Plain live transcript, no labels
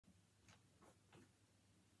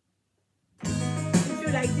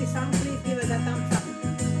like this song, please give us a thumbs up.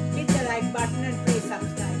 Hit the like button and please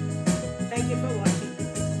subscribe. Thank you for watching.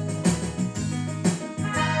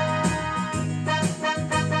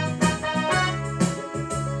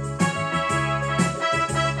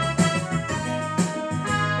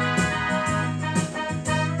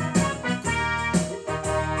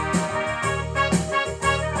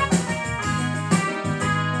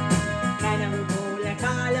 Kanavu Pola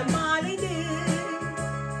Kaalam மாறுது,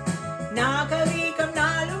 நாகரீகம்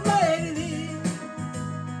நாளும் வளருது,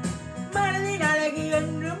 மனதின் அழகு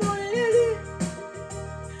என்றும் உள்ளது,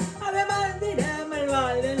 அதை மறந்திடாமல்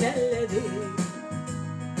வாழ்வது நல்லது.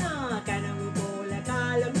 கனவு போல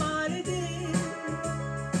காலம் மாறுது,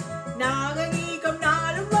 நாகரீகம்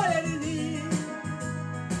நாளும் வளருது,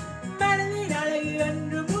 மனதின் அழகு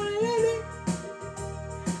என்றும் உள்ளது,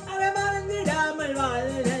 அதை மறந்திடாமல்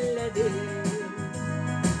வாழ்வது நல்லது.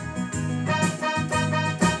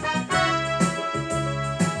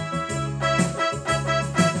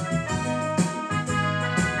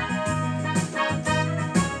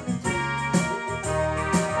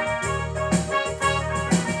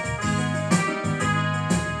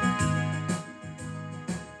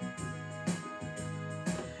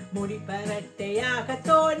 முடி பரட்டையாக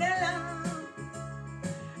தோணலாம்,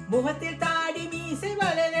 முகத்தில் தாடி மீசை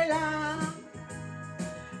வளரலாம்,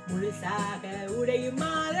 முழுசாக உடையும்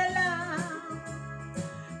மாறலாம்,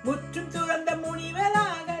 முற்றும் துறந்த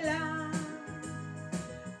முனிவராகலாம்,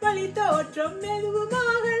 வழி தோற்றம்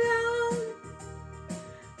மெதுவுமாகலாம்,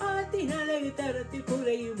 ஆத்தின் அழகு தரத்தில்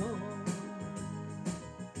குறையுமோ?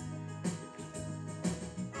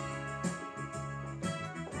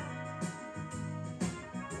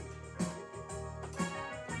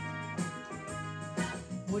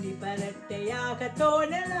 முடி பரட்டையாக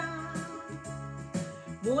தோணலாம்,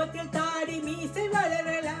 முகத்தில் தாடி மீசை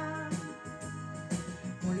வளரலாம்,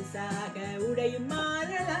 முழுசாக உடையும்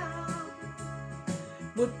மாறலாம்,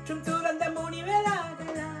 முற்றும் துறந்த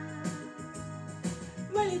முனிவராகலாம்,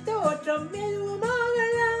 வழி தோற்றம்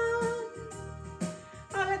மெதுவுமாகலாம்,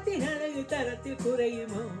 அகத்தின் அழகு தரத்தில்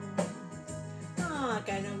குறையுமோ?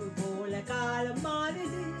 கனவு போல காலம்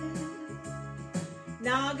மாறுது,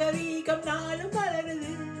 நாகரீகம் நாளும்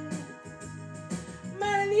வளருது,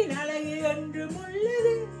 மனதின் அழகு என்றும்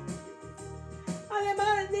உள்ளது, அதை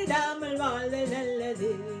மறந்திடாமல் வாழ்வது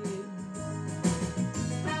நல்லது.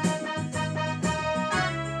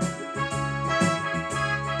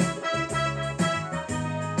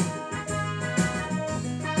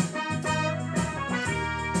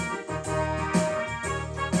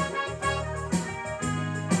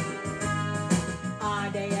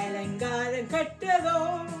 ஆடை அலங்காரம் கட்டதோ,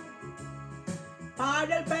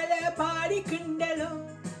 பாடல் பல பாடி கிண்டலோ,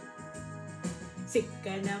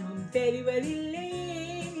 சிக்கனமும் தெரிவதில்லையே,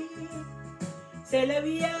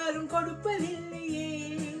 செலவு யாரும் கொடுப்பதில்லையே,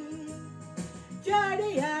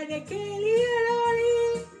 ஜாடையான கேலியலாளே,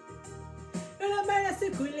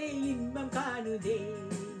 மனசுக்குள்ளே இன்பம் காணுதே.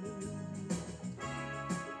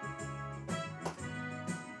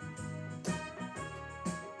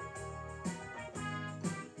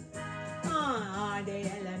 ஆடை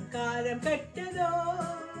அலங்காரம் கட்டதோ,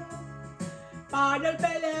 பாடல்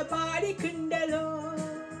பல பாடி கிண்டலோ,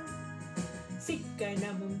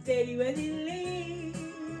 சிக்கனமும் தெரிவதில்லை,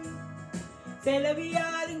 செலவு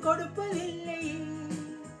யாரும் கொடுப்பதில்லை,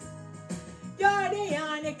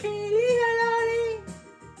 ஜாடையான கேலிகளாலே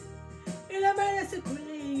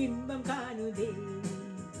இளமனசுக்குள்ளே இன்பம் காணுதே.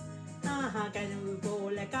 கனவு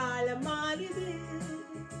போல காலம் மாறுது,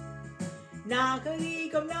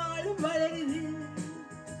 நாகரீகம் நாளும் வளருது,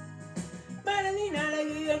 மனதின்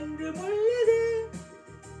அழகு என்றும் உள்ளது,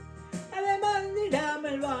 அதை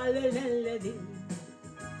மறந்திடாமல் வாழ்வது நல்லது.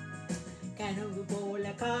 கனவு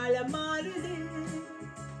போல காலம் மாறுது,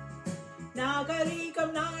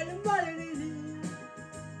 நாகரீகம் நாளும் வளருது,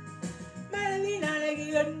 மனதின் அழகு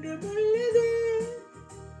என்றும் உள்ளது,